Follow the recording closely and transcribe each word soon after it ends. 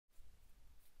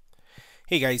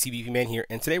Hey guys, EBPMAN here,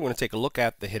 and today we're going to take a look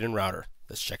at the hidden router.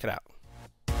 Let's check it out.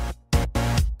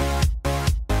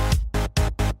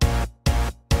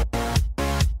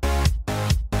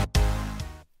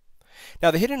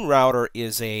 Now the hidden router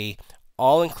is a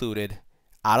all-included,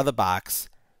 out-of-the-box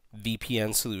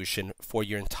VPN solution for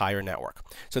your entire network.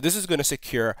 So this is going to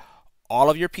secure all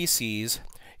of your PCs.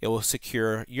 It will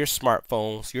secure your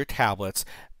smartphones, your tablets,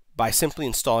 by simply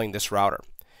installing this router.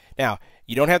 Now,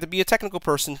 you don't have to be a technical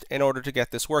person in order to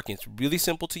get this working. It's really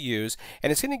simple to use,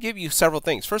 and it's going to give you several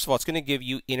things. First of all, it's going to give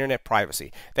you internet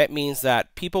privacy. That means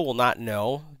that people will not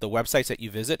know the websites that you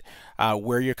visit,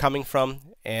 where you're coming from,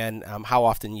 and how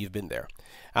often you've been there.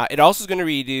 It also is going to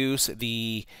reduce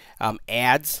the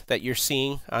ads that you're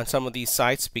seeing on some of these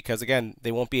sites because, again,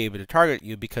 they won't be able to target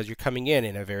you because you're coming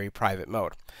in a very private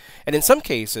mode. And in some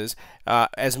cases,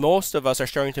 as most of us are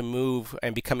starting to move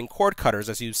and becoming cord cutters,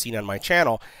 as you've seen on my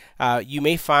channel, you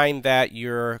may find that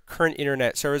your current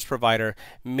internet service provider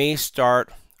may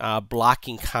start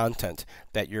blocking content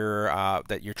that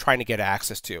you're trying to get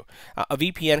access to. A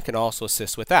VPN can also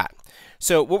assist with that.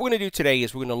 So what we're going to do today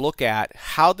is we're going to look at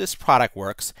how this product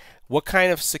works, what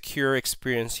kind of secure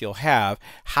experience you'll have,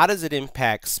 how does it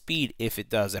impact speed if it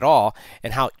does at all,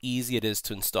 and how easy it is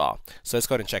to install. So let's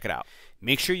go ahead and check it out.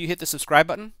 Make sure you hit the subscribe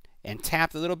button and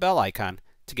tap the little bell icon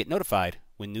to get notified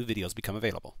when new videos become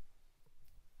available.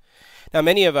 Now,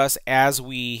 many of us, as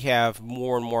we have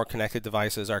more and more connected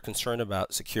devices, are concerned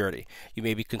about security. You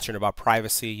may be concerned about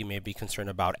privacy. You may be concerned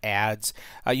about ads.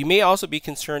 You may also be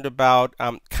concerned about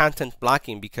content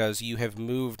blocking because you have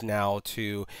moved now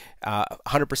to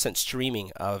 100%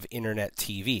 streaming of internet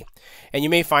TV. And you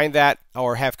may find that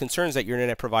or have concerns that your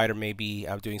internet provider may be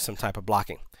doing some type of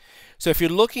blocking. So if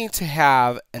you're looking to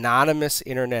have anonymous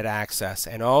internet access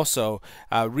and also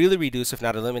really reduce, if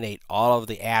not eliminate, all of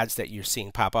the ads that you're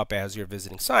seeing pop up as you're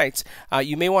visiting sites,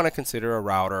 you may want to consider a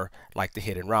router like the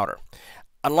hidden router.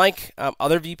 Unlike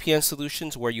other VPN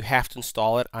solutions where you have to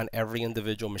install it on every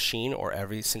individual machine or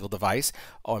every single device,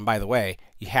 oh, and by the way,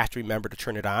 you have to remember to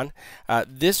turn it on,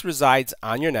 this resides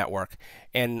on your network,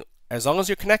 and as long as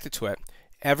you're connected to it,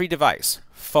 every device,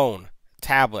 phone,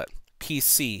 tablet,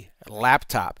 PC,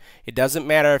 laptop, it doesn't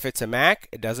matter if it's a Mac,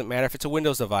 it doesn't matter if it's a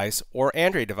Windows device or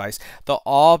Android device, they'll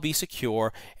all be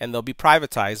secure and they'll be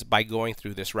privatized by going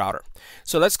through this router.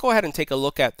 So let's go ahead and take a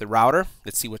look at the router.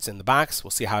 Let's see what's in the box, we'll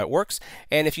see how it works,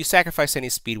 and if you sacrifice any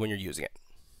speed when you're using it.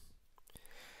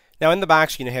 Now in the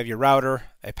box you're going to have your router,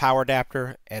 a power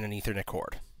adapter, and an Ethernet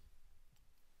cord.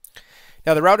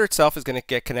 Now the router itself is going to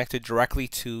get connected directly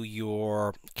to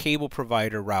your cable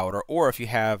provider router, or if you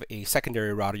have a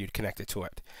secondary router, you'd connect it to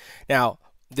it. Now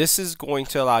this is going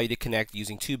to allow you to connect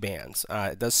using two bands.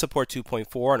 It does support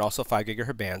 2.4 and also 5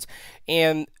 gigahertz bands,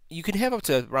 and you can have up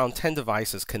to around 10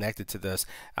 devices connected to this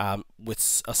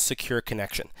with a secure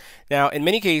connection. Now, in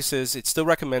many cases, it's still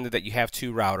recommended that you have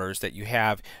two routers, that you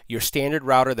have your standard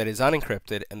router that is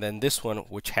unencrypted, and then this one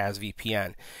which has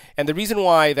VPN. And the reason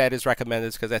why that is recommended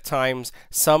is because at times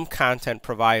some content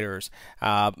providers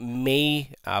may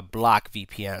block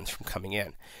VPNs from coming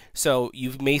in. So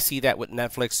you may see that with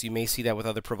Netflix, you may see that with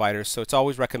other providers, so it's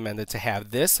always recommended to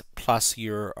have this plus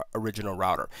your original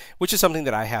router, which is something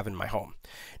that I have in my home.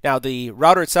 Now the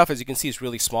router itself, as you can see, is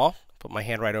really small. Put my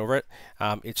hand right over it.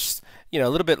 It's a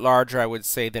little bit larger, I would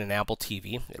say, than an Apple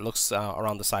TV. It looks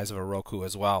around the size of a Roku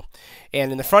as well.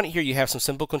 And in the front here you have some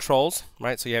simple controls,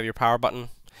 right? So you have your power button,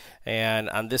 and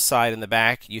on this side in the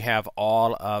back you have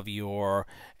all of your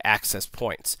access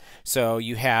points. So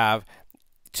you have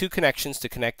two connections to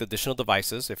connect additional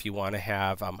devices if you want to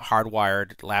have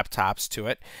hardwired laptops to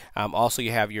it. Also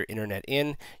you have your internet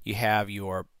in, you have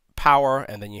your power,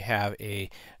 and then you have a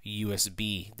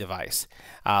USB device.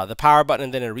 The power button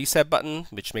and then a reset button,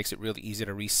 which makes it really easy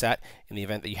to reset in the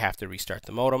event that you have to restart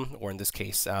the modem, or in this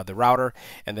case the router.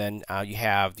 And then you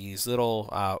have these little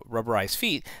rubberized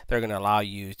feet that are going to allow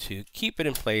you to keep it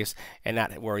in place and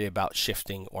not worry about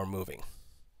shifting or moving.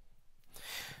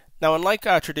 Now, unlike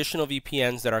traditional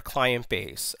VPNs that are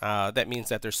client-based, that means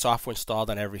that there's software installed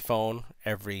on every phone,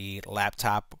 every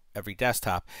laptop, every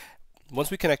desktop. Once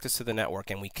we connect this to the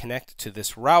network and we connect to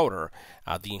this router,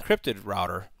 the encrypted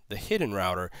router, the hidden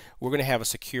router, we're going to have a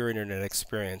secure internet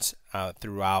experience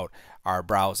throughout our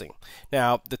browsing.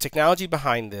 Now, the technology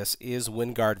behind this is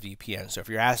WinGuard VPN. So if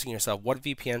you're asking yourself what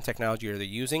VPN technology are they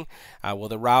using, well,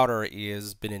 the router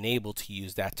is been enabled to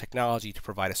use that technology to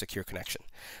provide a secure connection.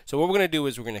 So what we're going to do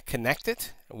is we're going to connect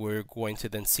it. We're going to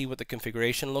then see what the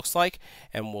configuration looks like,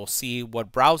 and we'll see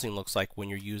what browsing looks like when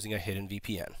you're using a hidden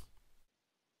VPN.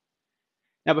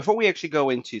 Now, before we actually go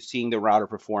into seeing the router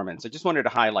performance, I just wanted to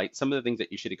highlight some of the things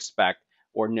that you should expect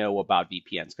or know about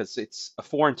VPNs, because it's a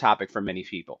foreign topic for many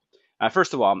people.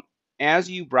 First of all, as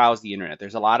you browse the internet,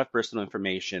 there's a lot of personal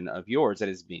information of yours that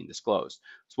is being disclosed.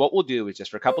 So what we'll do is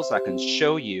just for a couple seconds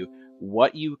show you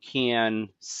what you can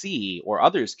see or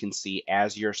others can see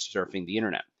as you're surfing the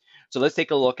internet. So let's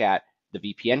take a look at the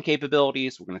VPN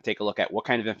capabilities. We're going to take a look at what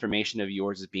kind of information of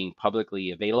yours is being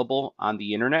publicly available on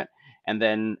the internet, and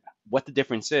then what the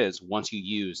difference is once you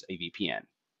use a VPN.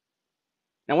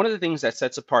 Now, one of the things that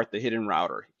sets apart the hidden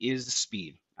router is the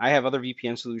speed. I have other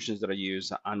VPN solutions that I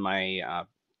use on my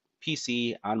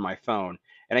PC, on my phone,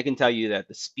 and I can tell you that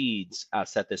the speeds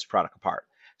set this product apart.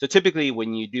 So typically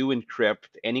when you do encrypt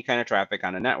any kind of traffic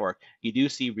on a network, you do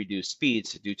see reduced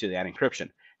speeds due to that encryption.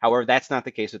 However, that's not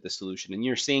the case with the solution. And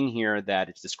you're seeing here that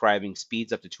it's describing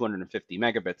speeds up to 250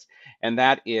 megabits, and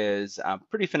that is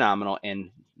pretty phenomenal and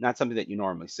not something that you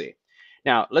normally see.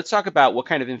 Now, let's talk about what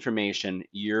kind of information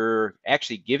you're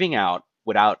actually giving out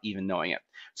without even knowing it.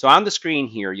 So on the screen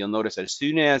here, you'll notice that as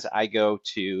soon as I go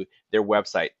to their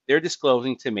website, they're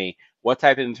disclosing to me what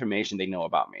type of information they know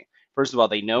about me. First of all,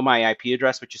 they know my IP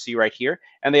address, which you see right here,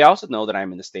 and they also know that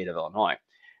I'm in the state of Illinois.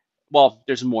 Well,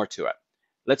 there's more to it.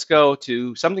 Let's go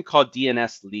to something called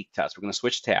DNS Leak Test. We're going to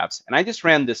switch tabs, and I just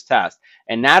ran this test,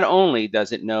 and not only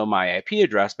does it know my IP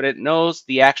address, but it knows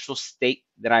the actual state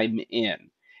that I'm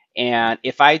in. And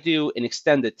if I do an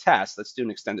extended test, let's do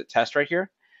an extended test right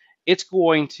here, it's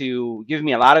going to give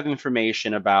me a lot of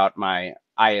information about my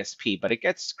ISP, but it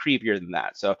gets creepier than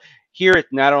that. So here it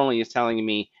not only is telling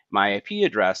me my IP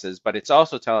addresses, but it's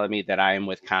also telling me that I am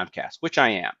with Comcast, which I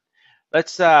am.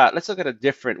 Let's look at a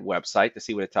different website to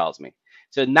see what it tells me.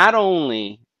 So not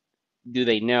only do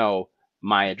they know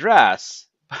my address,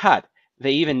 but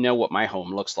they even know what my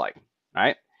home looks like,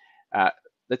 right?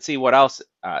 Let's see what else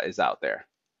is out there.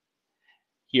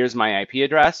 Here's my IP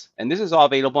address, and this is all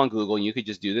available on Google, and you could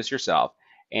just do this yourself.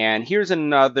 And here's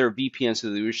another VPN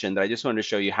solution that I just wanted to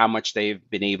show you how much they've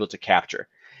been able to capture.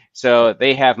 So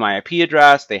they have my IP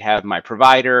address, they have my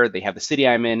provider, they have the city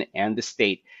I'm in, and the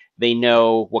state. They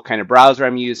know what kind of browser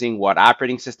I'm using, what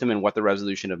operating system, and what the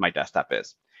resolution of my desktop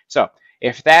is. So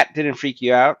if that didn't freak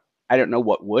you out, I don't know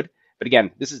what would. But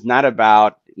again, this is not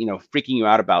about freaking you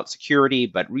out about security,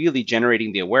 but really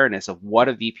generating the awareness of what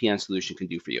a VPN solution can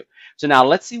do for you. So now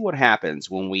let's see what happens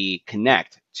when we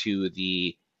connect to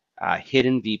the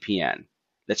Hidden VPN.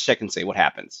 Let's check and see what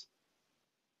happens.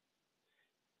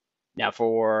 Now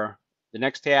for the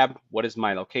next tab, what is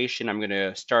my location? I'm going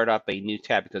to start up a new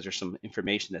tab because there's some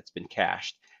information that's been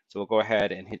cached. So we'll go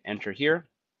ahead and hit enter here.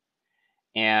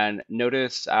 And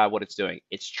notice what it's doing.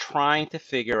 It's trying to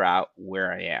figure out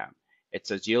where I am. It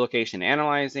says geolocation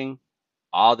analyzing,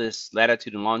 all this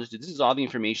latitude and longitude. This is all the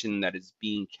information that is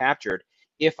being captured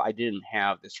if I didn't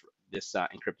have this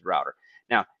encrypted router.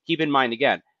 Now, keep in mind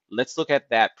again, let's look at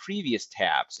that previous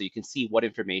tab so you can see what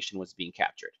information was being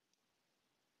captured.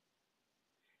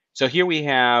 So here we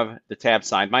have the tab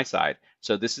side by side.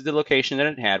 So this is the location that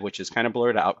it had, which is kind of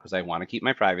blurred out because I want to keep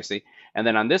my privacy. And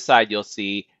then on this side, you'll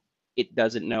see it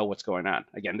doesn't know what's going on.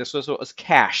 Again, this was what was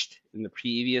cached in the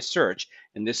previous search,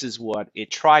 and this is what it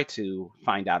tried to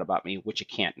find out about me, which it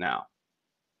can't now.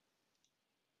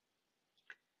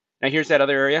 Now here's that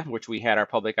other area, which we had our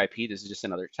public IP. This is just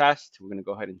another test. We're going to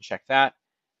go ahead and check that.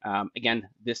 Again,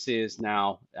 this is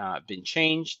now been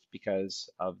changed because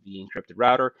of the encrypted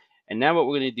router. And now what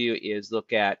we're going to do is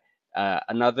look at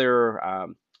another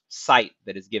site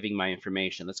that is giving my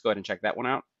information. Let's go ahead and check that one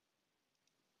out.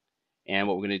 And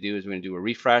what we're going to do is we're going to do a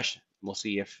refresh. We'll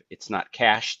see if it's not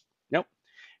cached. Nope.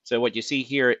 So what you see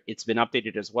here, it's been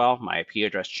updated as well. My IP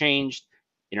address changed,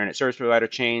 internet service provider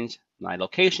changed, my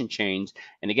location changed.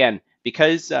 And again,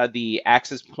 because the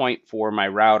access point for my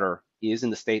router is in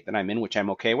the state that I'm in, which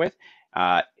I'm okay with,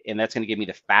 and that's going to give me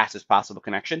the fastest possible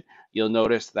connection, you'll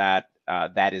notice that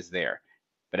that is there.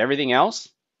 But everything else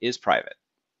is private.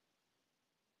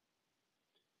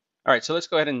 All right, so let's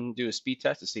go ahead and do a speed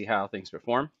test to see how things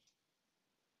perform.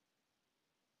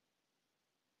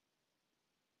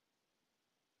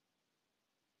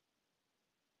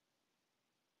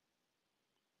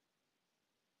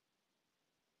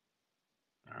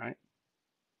 All right.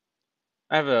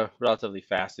 I have a relatively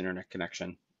fast internet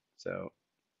connection, so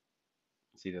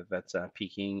see that that's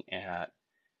peaking at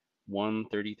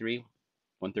 133,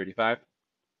 135.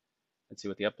 Let's see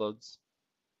what the uploads.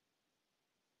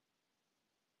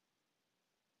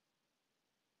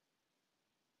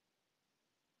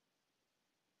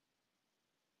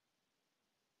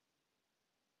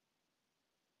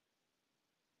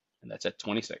 And that's at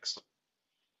 26.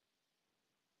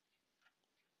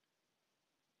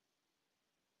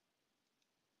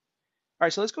 All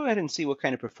right, so let's go ahead and see what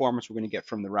kind of performance we're going to get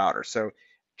from the router. So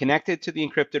connected to the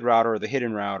encrypted router or the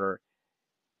hidden router.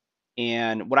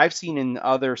 And what I've seen in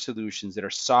other solutions that are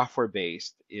software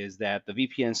based is that the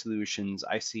VPN solutions,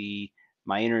 I see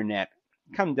my internet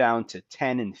come down to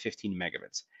 10 and 15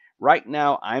 megabits. Right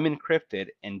now, I'm encrypted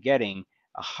and getting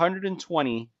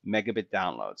 120 megabit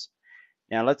downloads.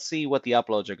 Now let's see what the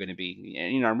uploads are going to be.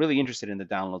 And, I'm really interested in the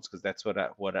downloads because that's what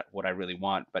I really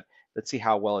want. But let's see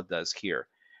how well it does here.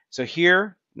 So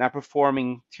here, not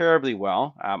performing terribly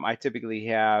well. I typically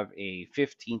have a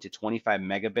 15 to 25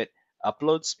 megabit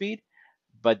upload speed,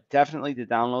 but definitely the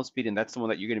download speed, and that's the one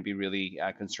that you're going to be really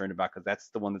concerned about because that's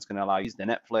the one that's going to allow you to use the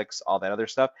Netflix, all that other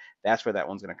stuff. That's where that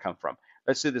one's going to come from.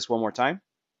 Let's do this one more time,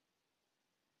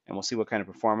 and we'll see what kind of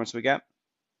performance we get.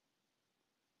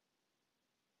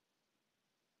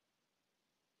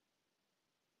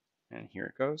 And here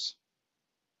it goes.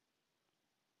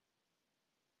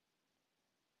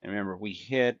 And remember, we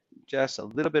hit just a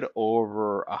little bit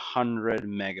over 100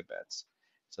 megabits.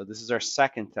 So this is our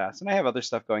second test. And I have other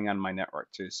stuff going on in my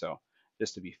network too, so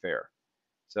just to be fair.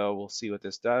 So we'll see what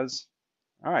this does.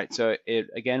 All right, so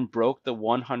it again broke the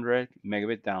 100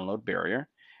 megabit download barrier,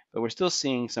 but we're still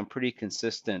seeing some pretty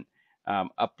consistent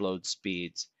upload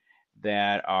speeds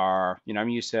that are, I'm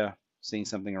used to seeing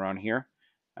something around here.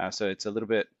 So it's a little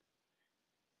bit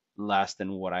less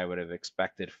than what I would have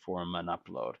expected from an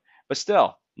upload. But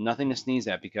still, nothing to sneeze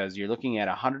at because you're looking at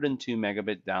 102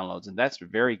 megabit downloads, and that's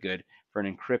very good for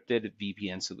an encrypted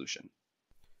VPN solution.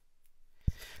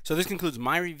 So this concludes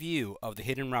my review of the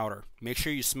hidden router. Make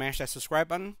sure you smash that subscribe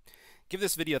button, give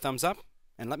this video a thumbs up,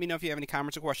 and let me know if you have any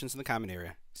comments or questions in the comment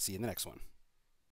area. See you in the next one.